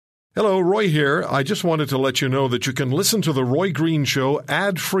Hello, Roy here. I just wanted to let you know that you can listen to The Roy Green Show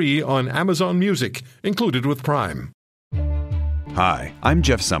ad-free on Amazon Music, included with Prime. Hi, I'm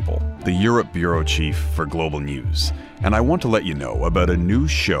Jeff Semple, the Europe Bureau Chief for Global News, and I want to let you know about a new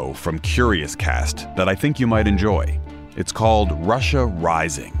show from Curious Cast that I think you might enjoy. It's called Russia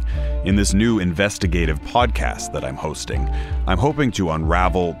Rising. In this new investigative podcast that I'm hosting, I'm hoping to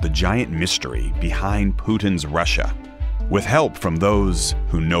unravel the giant mystery behind Putin's Russia. With help from those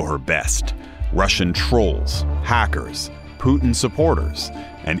who know her best, Russian trolls, hackers, Putin supporters,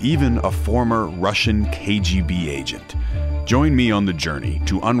 and even a former Russian KGB agent. Join me on the journey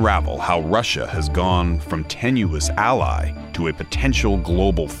to unravel how Russia has gone from tenuous ally to a potential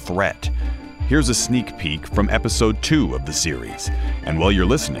global threat. Here's a sneak peek from episode 2 of the series. And while you're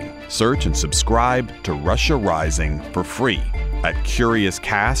listening, search and subscribe to Russia Rising for free at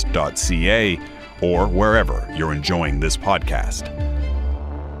curiouscast.ca or wherever you're enjoying this podcast.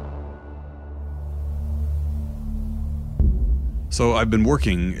 So I've been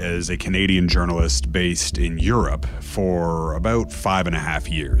working as a Canadian journalist based in Europe for about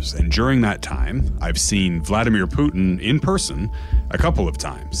 5.5 years. And during that time, I've seen Vladimir Putin in person a couple of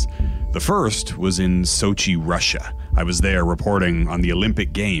times. The first was in Sochi, Russia. I was there reporting on the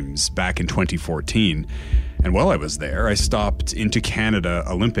Olympic Games back in 2014. And while I was there, I stopped into Canada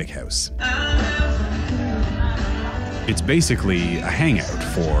Olympic House. It's basically a hangout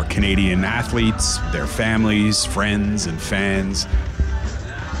for Canadian athletes, their families, friends, and fans.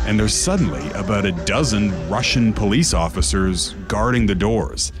 And there's suddenly about a dozen Russian police officers guarding the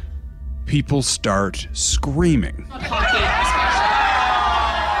doors. People start screaming.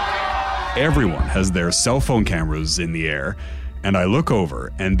 Everyone has their cell phone cameras in the air, and I look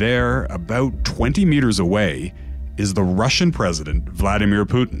over, and there, about 20 meters away, is the Russian president, Vladimir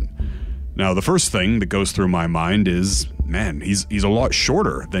Putin. Now, the first thing that goes through my mind is, man, he's a lot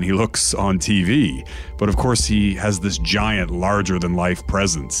shorter than he looks on TV. But of course, he has this giant, larger-than-life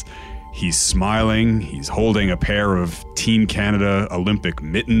presence. He's smiling, he's holding a pair of Team Canada Olympic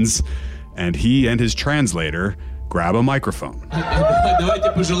mittens, and he and his translator grab a microphone.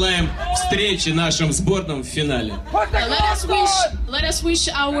 Давайте пожелаем встречи нашим сборным в финале. Let us wish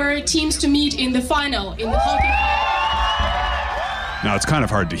our teams to meet in the final, in the hockey. Now, it's kind of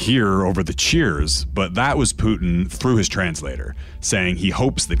hard to hear over the cheers, but that was Putin through his translator, saying he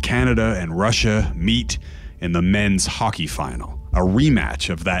hopes that Canada and Russia meet in the men's hockey final, a rematch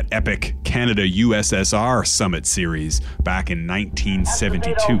of that epic Canada-USSR summit series back in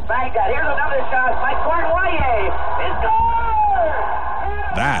 1972.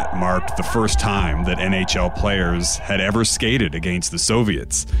 That marked the first time that NHL players had ever skated against the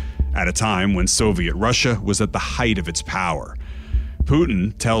Soviets, at a time when Soviet Russia was at the height of its power.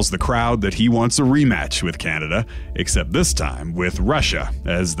 Putin tells the crowd that he wants a rematch with Canada, except this time with Russia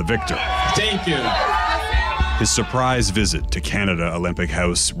as the victor. Thank you. His surprise visit to Canada Olympic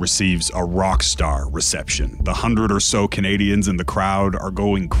House receives a rock star reception. The 100 or so Canadians in the crowd are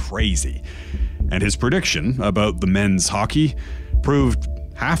going crazy. And his prediction about the men's hockey proved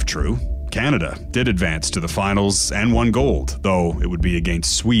half true. Canada did advance to the finals and won gold, though it would be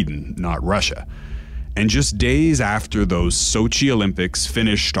against Sweden, not Russia. And just days after those Sochi Olympics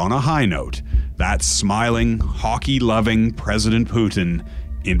finished on a high note, that smiling, hockey-loving President Putin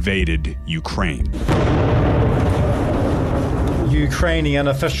invaded Ukraine. Ukrainian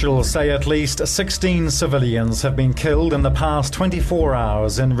officials say at least 16 civilians have been killed in the past 24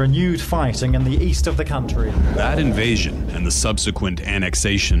 hours in renewed fighting in the east of the country. That invasion and the subsequent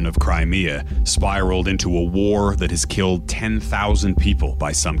annexation of Crimea spiraled into a war that has killed 10,000 people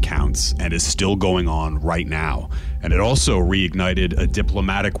by some counts and is still going on right now. And it also reignited a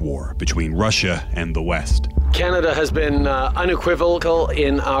diplomatic war between Russia and the West. Canada has been unequivocal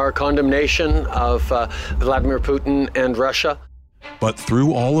in our condemnation of Vladimir Putin and Russia. But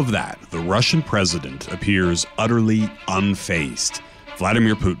through all of that, the Russian president appears utterly unfazed.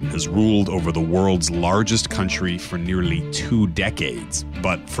 Vladimir Putin has ruled over the world's largest country for nearly 2 decades,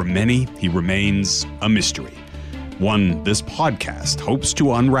 but for many, he remains a mystery. One this podcast hopes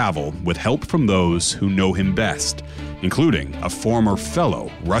to unravel with help from those who know him best, including a former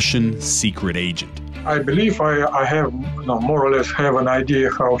fellow Russian secret agent. I believe I have more or less have an idea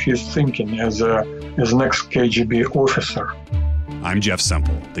how he's thinking as an ex-KGB officer. I'm Jeff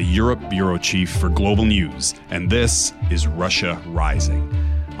Semple, the Europe Bureau Chief for Global News, and this is Russia Rising.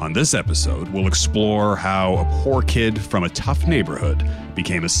 On this episode, we'll explore how a poor kid from a tough neighborhood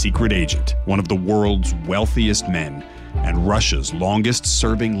became a secret agent, one of the world's wealthiest men, and Russia's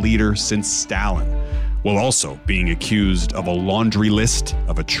longest-serving leader since Stalin, while also being accused of a laundry list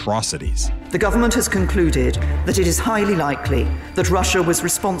of atrocities. The government has concluded that it is highly likely that Russia was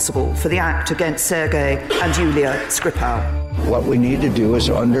responsible for the act against Sergei and Yulia Skripal. What we need to do is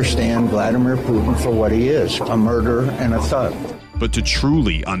understand Vladimir Putin for what he is, a murderer and a thug. But to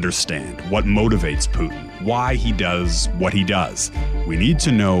truly understand what motivates Putin, why he does what he does, we need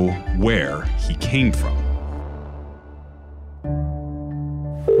to know where he came from.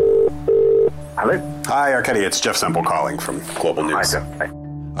 Hello? Hi, Arkady. It's Jeff Semple calling from Global News. Hi, Jeff. Hi.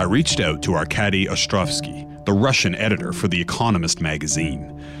 I reached out to Arkady Ostrovsky, the Russian editor for The Economist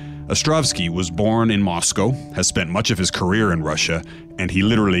magazine. Ostrovsky was born in Moscow, has spent much of his career in Russia, and he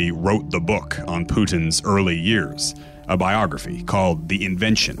literally wrote the book on Putin's early years, a biography called The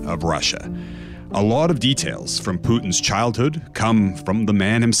Invention of Russia. A lot of details from Putin's childhood come from the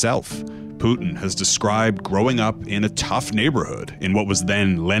man himself. Putin has described growing up in a tough neighborhood in what was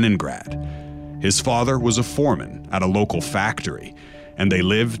then Leningrad. His father was a foreman at a local factory, and they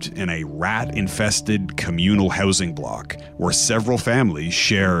lived in a rat-infested communal housing block where several families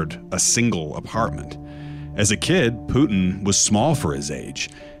shared a single apartment. As a kid, Putin was small for his age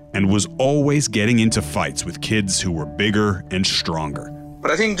and was always getting into fights with kids who were bigger and stronger. But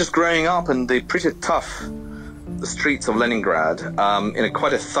I think just growing up in the streets of Leningrad, in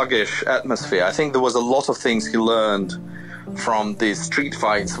quite a thuggish atmosphere, I think there was a lot of things he learned from the street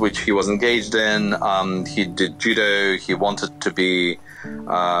fights which he was engaged in. He did judo. He wanted to be,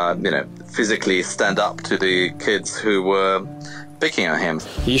 physically stand up to the kids who were picking at him.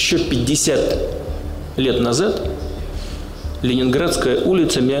 Еще 50 лет назад Ленинградская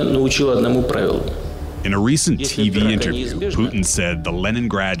улица меня научила одному правилу. In a recent TV interview, Putin said the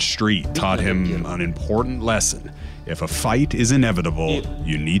Leningrad street taught him an important lesson. If a fight is inevitable,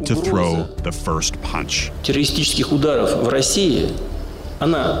 you need to throw the first punch. Террористических ударов в России,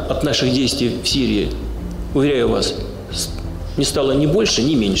 она от наших действий в Сирии, уверяю вас, не стало ни больше,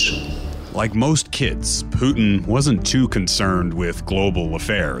 ни меньше. Like most kids, Putin wasn't too concerned with global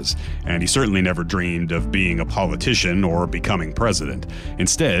affairs, and he certainly never dreamed of being a politician or becoming president.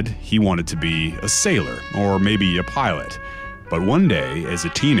 Instead, he wanted to be a sailor or maybe a pilot. But one day, as a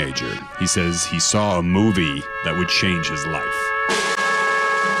teenager, he says he saw a movie that would change his life.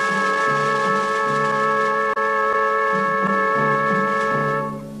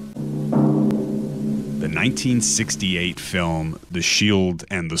 The 1968 film The Shield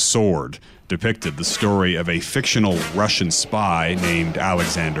and the Sword depicted the story of a fictional Russian spy named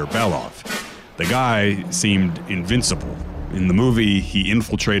Alexander Belov. The guy seemed invincible. In the movie, he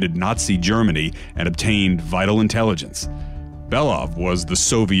infiltrated Nazi Germany and obtained vital intelligence. Belov was the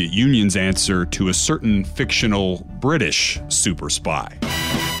Soviet Union's answer to a certain fictional British super spy.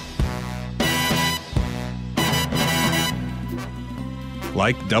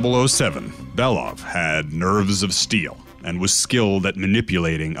 Like 007, Belov had nerves of steel and was skilled at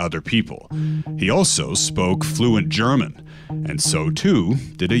manipulating other people. He also spoke fluent German, and so too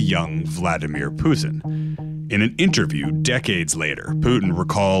did a young Vladimir Putin. In an interview decades later, Putin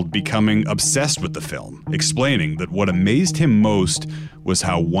recalled becoming obsessed with the film, explaining that what amazed him most was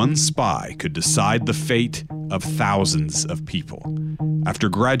how one spy could decide the fate of thousands of people. After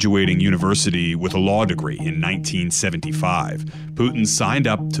graduating university with a law degree in 1975, Putin signed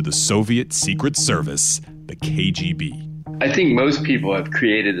up to the Soviet Secret Service, the KGB. I think most people have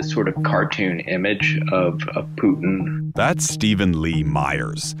created a sort of cartoon image of Putin. That's Stephen Lee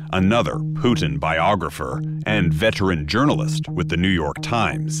Myers, another Putin biographer and veteran journalist with the New York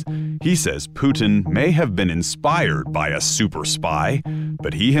Times. He says Putin may have been inspired by a super spy,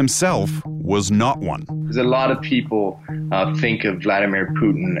 but he himself was not one. Because a lot of people think of Vladimir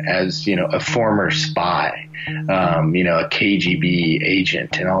Putin as, a former spy, a KGB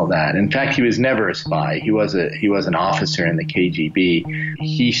agent and all that. In fact, he was never a spy. He was an officer in the KGB.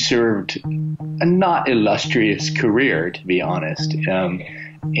 He served a not illustrious career, to be honest, in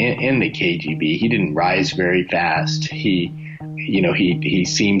the KGB. He didn't rise very fast. He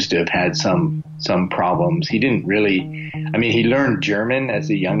seems to have had some problems. He didn't really. He learned German as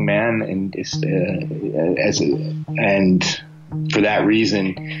a young man, and for that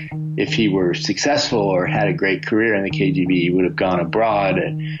reason, if he were successful or had a great career in the KGB, he would have gone abroad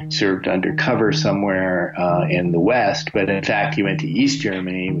and served undercover somewhere in the West. But in fact, he went to East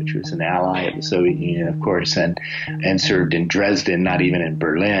Germany, which was an ally of the Soviet Union, of course, and served in Dresden, not even in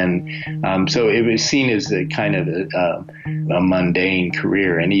Berlin. So it was seen as a kind of a mundane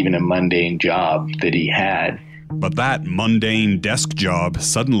career and even a mundane job that he had. But that mundane desk job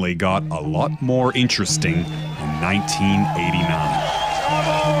suddenly got a lot more interesting in 1989.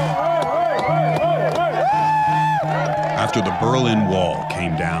 After the Berlin Wall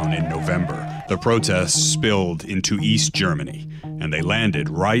came down in November, the protests spilled into East Germany. and they landed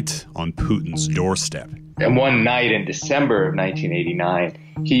right on Putin's doorstep. And one night in December of 1989,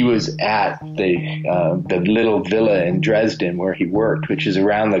 he was at the little villa in Dresden where he worked, which is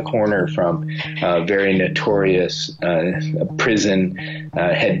around the corner from very notorious prison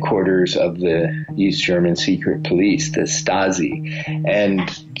headquarters of the East German secret police, the Stasi. And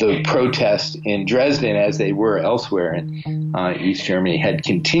the protests in Dresden, as they were elsewhere in East Germany, had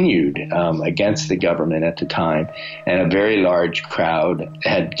continued against the government at the time. And a very large crowd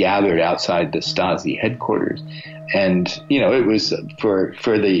had gathered outside the Stasi headquarters. And, it was for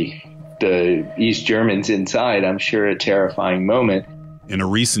the East Germans inside, I'm sure, a terrifying moment. In a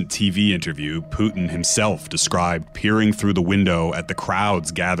recent TV interview, Putin himself described peering through the window at the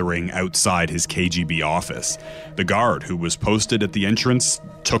crowds gathering outside his KGB office. The guard who was posted at the entrance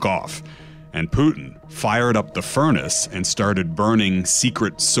took off, and Putin fired up the furnace and started burning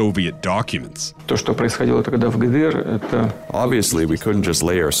secret Soviet documents. Obviously, we couldn't just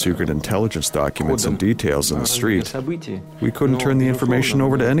lay our secret intelligence documents and details in the street. We couldn't turn the information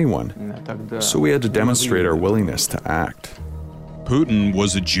over to anyone. So we had to demonstrate our willingness to act. Putin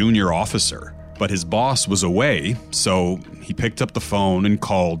was a junior officer, but his boss was away, so he picked up the phone and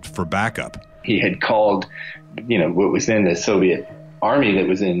called for backup. He had called, what was then the Soviet army that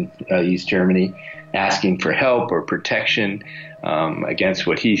was in East Germany, asking for help or protection against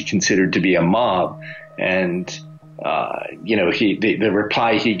what he considered to be a mob. And, the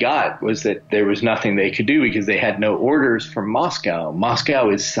reply he got was that there was nothing they could do because they had no orders from Moscow. Moscow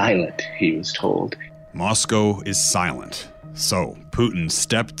is silent, he was told. Moscow is silent. So Putin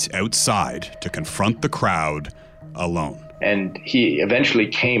stepped outside to confront the crowd alone. And he eventually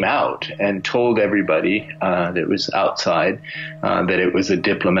came out and told everybody that was outside that it was a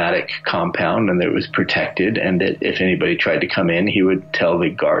diplomatic compound and that it was protected, and that if anybody tried to come in, he would tell the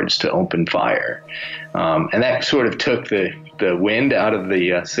guards to open fire. And that sort of took the wind out of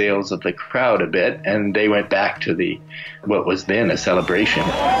the sails of the crowd a bit, and they went back to what was then a celebration.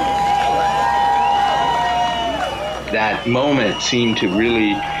 That moment seemed to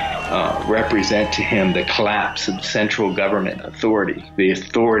really represent to him the collapse of central government authority, the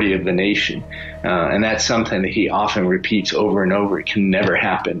authority of the nation. And that's something that he often repeats over and over. It can never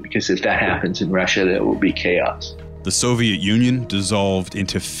happen, because if that happens in Russia, there will be chaos. The Soviet Union dissolved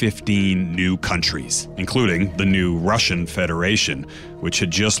into 15 new countries, including the new Russian Federation, which had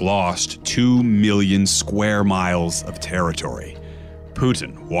just lost 2 million square miles of territory.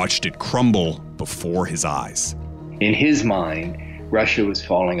 Putin watched it crumble before his eyes. In his mind, Russia was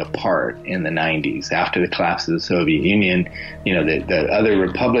falling apart in the 90s after the collapse of the Soviet Union. The other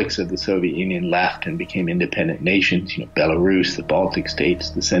republics of the Soviet Union left and became independent nations, Belarus, the Baltic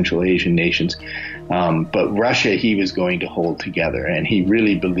states, the Central Asian nations. But Russia, he was going to hold together. And he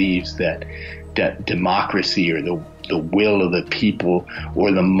really believes that democracy, or the will of the people,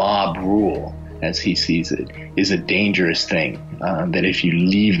 or the mob rule, as he sees it, is a dangerous thing. That if you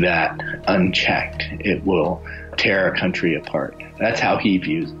leave that unchecked, it will tear a country apart. That's how he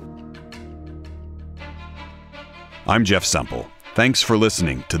views it. I'm Jeff Semple. Thanks for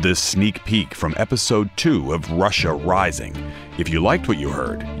listening to this sneak peek from episode 2 of Russia Rising. If you liked what you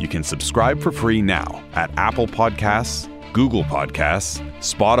heard, you can subscribe for free now at Apple Podcasts, Google Podcasts,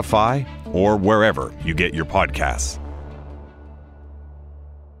 Spotify, or wherever you get your podcasts.